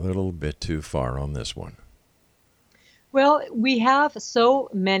going a little bit too far on this one. Well, we have so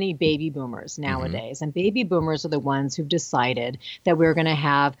many baby boomers nowadays, and baby boomers are the ones who've decided that we're going to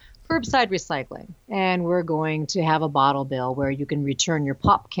have curbside recycling, and we're going to have a bottle bill where you can return your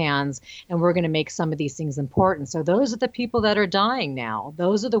pop cans, and we're going to make some of these things important. So those are the people that are dying now.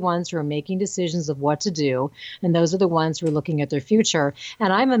 Those are the ones who are making decisions of what to do, and those are the ones who are looking at their future.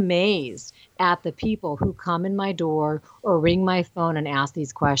 And I'm amazed at the people who come in my door or ring my phone and ask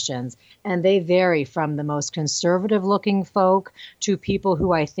these questions. And they vary from the most conservative looking folk to people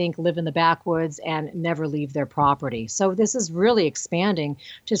who I think live in the backwoods and never leave their property. So this is really expanding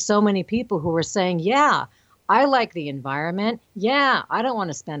to so many people who are saying, yeah, I like the environment. Yeah, I don't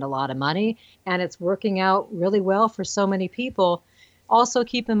want to spend a lot of money. And it's working out really well for so many people. Also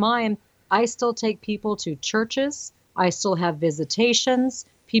keep in mind, I still take people to churches. I still have visitations.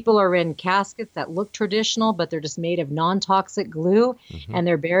 People are in caskets that look traditional, but they're just made of non-toxic glue, and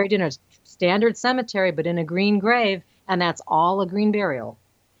they're buried in a standard cemetery, but in a green grave, and that's all a green burial.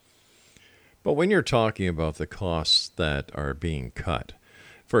 But when you're talking about the costs that are being cut,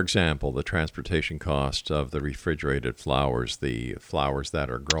 for example, the transportation cost of the refrigerated flowers, the flowers that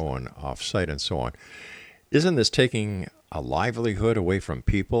are grown off-site and so on, isn't this taking a livelihood away from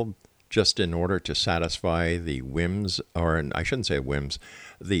people just in order to satisfy the whims, or I shouldn't say whims,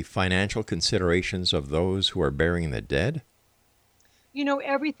 the financial considerations of those who are burying the dead? You know,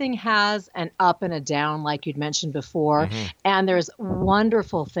 everything has an up and a down, like you'd mentioned before. And there's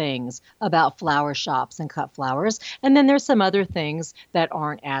wonderful things about flower shops and cut flowers. And then there's some other things that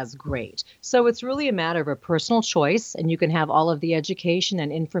aren't as great. So it's really a matter of a personal choice. And you can have all of the education and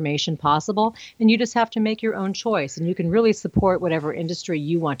information possible. And you just have to make your own choice. And you can really support whatever industry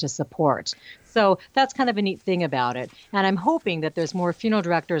you want to support. So that's kind of a neat thing about it. And I'm hoping that there's more funeral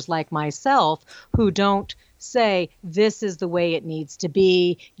directors like myself who don't say, this is the way it needs to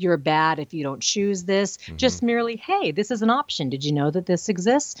be. You're bad if you don't choose this. Just merely, hey, this is an option. Did you know that this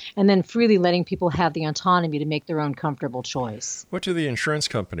exists? And then freely letting people have the autonomy to make their own comfortable choice. What do the insurance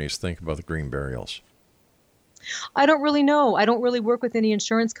companies think about the green burials? I don't really know. I don't really work with any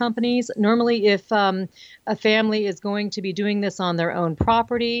insurance companies. Normally, if a family is going to be doing this on their own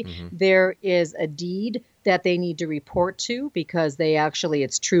property, there is a deed that they need to report to, because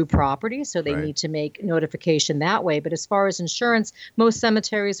it's true property. So they need to make notification that way. But as far as insurance, most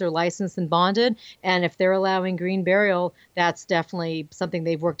cemeteries are licensed and bonded. And if they're allowing green burial, that's definitely something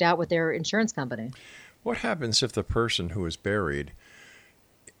they've worked out with their insurance company. What happens if the person who is buried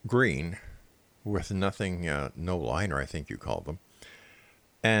green with nothing, no liner, I think you call them,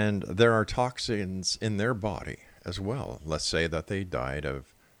 and there are toxins in their body as well? Let's say that they died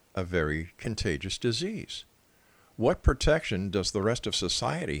of a very contagious disease. What protection does the rest of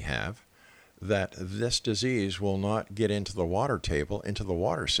society have that this disease will not get into the water table, into the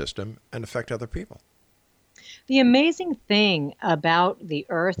water system, and affect other people? The amazing thing about the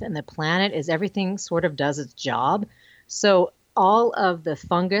Earth and the planet is everything sort of does its job. So all of the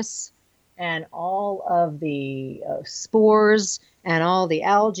fungus and all of the spores and all the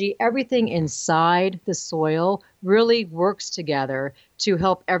algae, everything inside the soil really works together to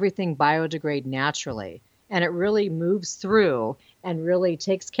help everything biodegrade naturally. And it really moves through and really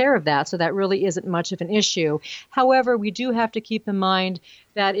takes care of that. So that really isn't much of an issue. However, we do have to keep in mind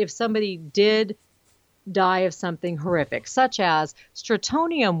that if somebody did die of something horrific, such as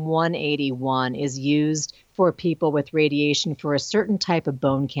stratonium-181 is used for people with radiation for a certain type of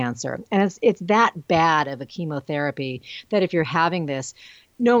bone cancer. And it's that bad of a chemotherapy that if you're having this,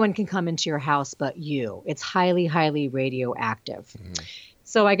 no one can come into your house but you. It's highly, highly radioactive.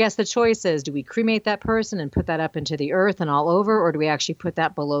 So I guess the choice is, do we cremate that person and put that up into the earth and all over, or do we actually put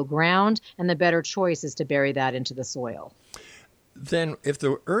that below ground? And the better choice is to bury that into the soil. Then if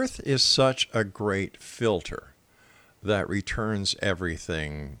the earth is such a great filter that returns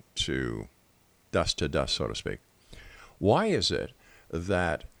everything to dust, so to speak, why is it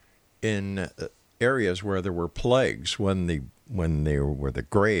that in areas where there were plagues, when there were the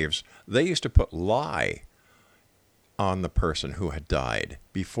graves, they used to put lye on the person who had died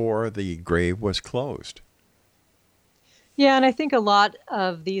before the grave was closed. Yeah, and I think a lot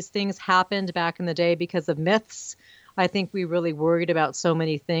of these things happened back in the day because of myths. I think we really worried about so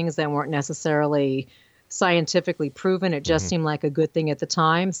many things that weren't necessarily scientifically proven. It just seemed like a good thing at the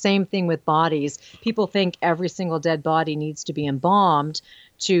time. Same thing with bodies. People think every single dead body needs to be embalmed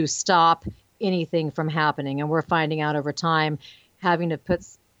to stop anything from happening. And we're finding out over time, having to put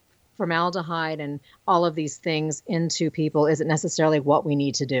formaldehyde and all of these things into people isn't necessarily what we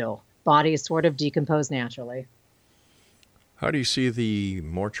need to do. Bodies sort of decompose naturally. How do you see the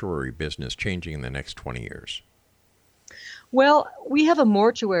mortuary business changing in the next 20 years? Well, we have a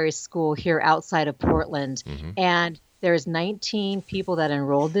mortuary school here outside of Portland, and there's 19 people that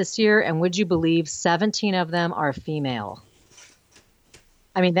enrolled this year, and would you believe 17 of them are female?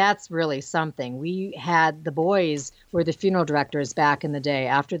 I mean, that's really something. We had the boys were the funeral directors back in the day.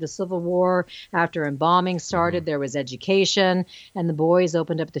 After the Civil War, after embalming started, there was education, and the boys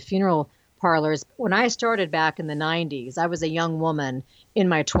opened up the funeral parlors. When I started back in the 90s, I was a young woman in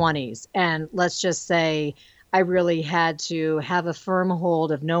my 20s, and let's just say I really had to have a firm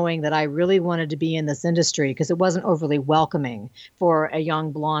hold of knowing that I really wanted to be in this industry because it wasn't overly welcoming for a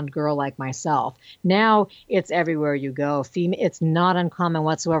young blonde girl like myself. Now it's everywhere you go. It's not uncommon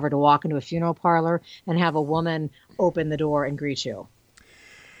whatsoever to walk into a funeral parlor and have a woman open the door and greet you.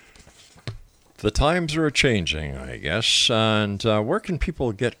 The times are changing, I guess. And where can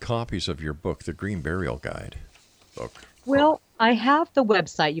people get copies of your book, The Green Burial Guide book? Well, I have the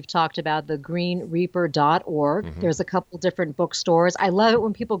website you've talked about, thegreenreaper.org. There's a couple different bookstores. I love it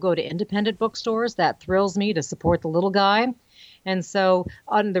when people go to independent bookstores. That thrills me to support the little guy. And so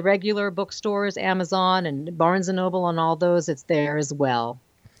on the regular bookstores, Amazon and Barnes & Noble and all those, it's there as well.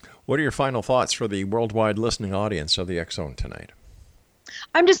 What are your final thoughts for the worldwide listening audience of the X Zone tonight?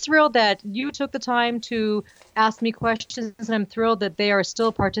 I'm just thrilled that you took the time to ask me questions, and I'm thrilled that they are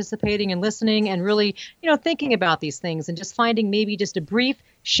still participating and listening and really, thinking about these things and just finding maybe just a brief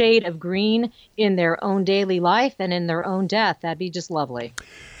shade of green in their own daily life and in their own death. That'd be just lovely.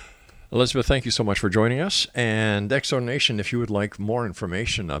 Elizabeth, thank you so much for joining us. And X Zone Nation, if you would like more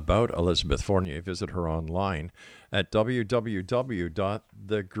information about Elizabeth Fournier, visit her online at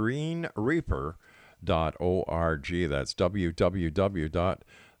www.thegreenreaper.org. That's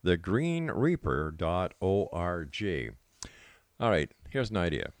www.thegreenreaper.org. All right, here's an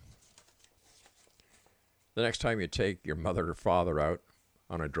idea. The next time you take your mother or father out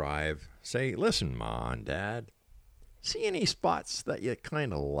on a drive, say, listen, Ma and Dad, see any spots that you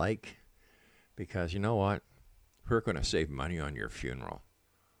kind of like? Because you know what? We're going to save money on your funeral.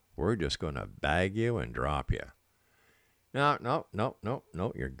 We're just going to bag you and drop you. No.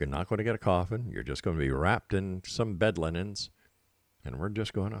 You're not going to get a coffin. You're just going to be wrapped in some bed linens. And we're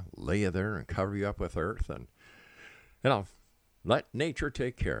just going to lay you there and cover you up with earth. And, let nature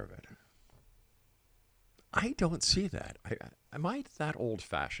take care of it. I don't see that. Am I that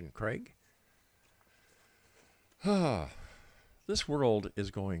old-fashioned, Craig? This world is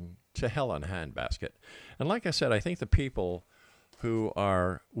going to hell in a handbasket. And like I said, I think the people who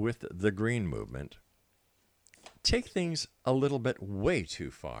are with the green movement take things a little bit way too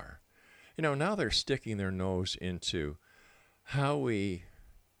far. Now they're sticking their nose into how we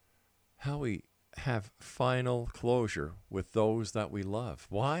have final closure with those that we love.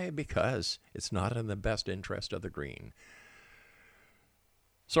 Why? Because it's not in the best interest of the green.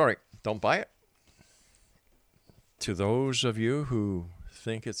 Sorry, don't buy it. To those of you who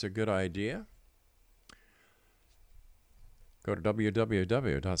think it's a good idea, go to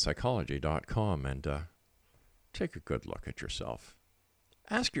www.psychology.com and take a good look at yourself.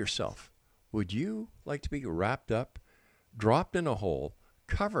 Ask yourself, would you like to be wrapped up, dropped in a hole,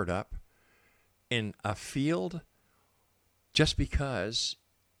 covered up in a field just because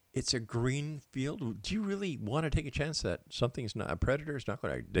it's a green field? Do you really want to take a chance that a predator's not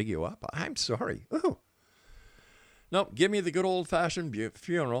going to dig you up? I'm sorry. Ooh. No, give me the good old-fashioned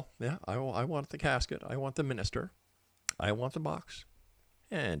funeral. Yeah, I want the casket. I want the minister. I want the box.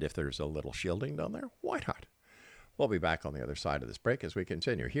 And if there's a little shielding down there, why not? We'll be back on the other side of this break as we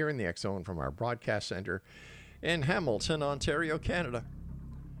continue here in the X Zone from our broadcast center in Hamilton, Ontario, Canada.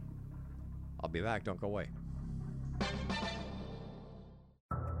 I'll be back. Don't go away.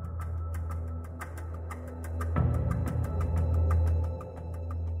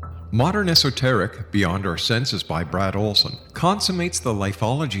 Modern Esoteric, Beyond Our Senses by Brad Olson, consummates the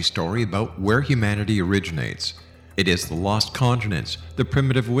lifeology story about where humanity originates. It is the lost continents, the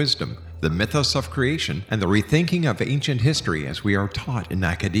primitive wisdom, the mythos of creation, and the rethinking of ancient history as we are taught in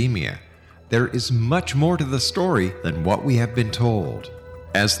academia. There is much more to the story than what we have been told.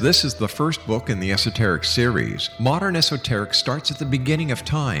 As this is the first book in the esoteric series, modern esoteric starts at the beginning of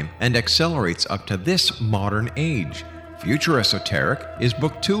time and accelerates up to this modern age. Future Esoteric is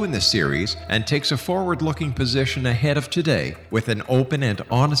book 2 in the series and takes a forward-looking position ahead of today with an open and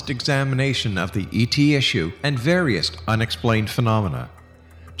honest examination of the ET issue and various unexplained phenomena.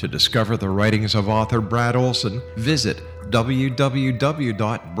 To discover the writings of author Brad Olson, visit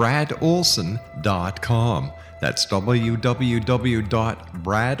www.bradolson.com. That's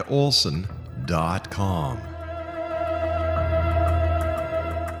www.bradolson.com.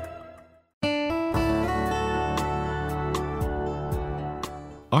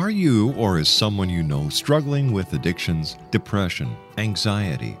 Are you or is someone you know struggling with addictions, depression,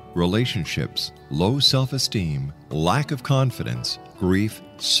 anxiety, relationships, low self-esteem, lack of confidence, grief,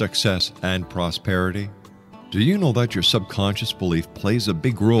 success, and prosperity? Do you know that your subconscious belief plays a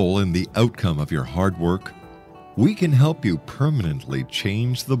big role in the outcome of your hard work? We can help you permanently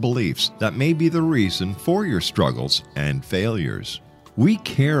change the beliefs that may be the reason for your struggles and failures. We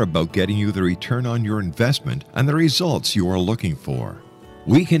care about getting you the return on your investment and the results you are looking for.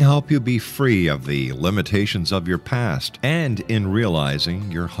 We can help you be free of the limitations of your past and in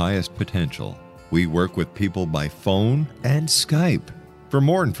realizing your highest potential. We work with people by phone and Skype. For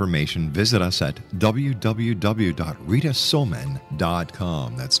more information, visit us at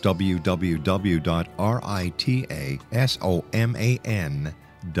www.ritasoman.com. That's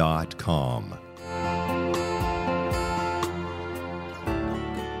www.ritasoman.com.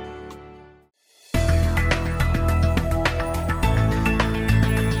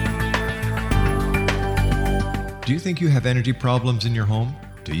 Do you think you have energy problems in your home?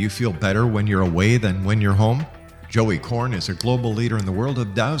 Do you feel better when you're away than when you're home? Joey Korn is a global leader in the world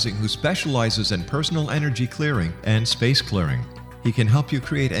of dowsing who specializes in personal energy clearing and space clearing. He can help you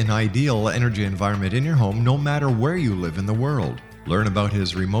create an ideal energy environment in your home no matter where you live in the world. Learn about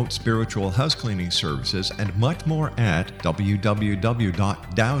his remote spiritual house cleaning services and much more at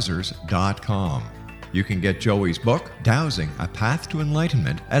www.dowsers.com. You can get Joey's book, Dowsing, A Path to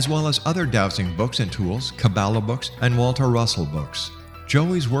Enlightenment, as well as other dowsing books and tools, Kabbalah books, and Walter Russell books.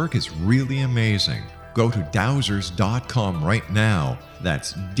 Joey's work is really amazing. Go to dowsers.com right now.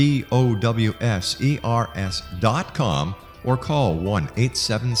 That's DOWSERS.com or call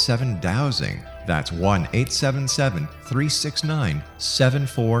 1-877-DOWSING. That's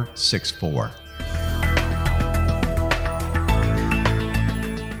 1-877-369-7464.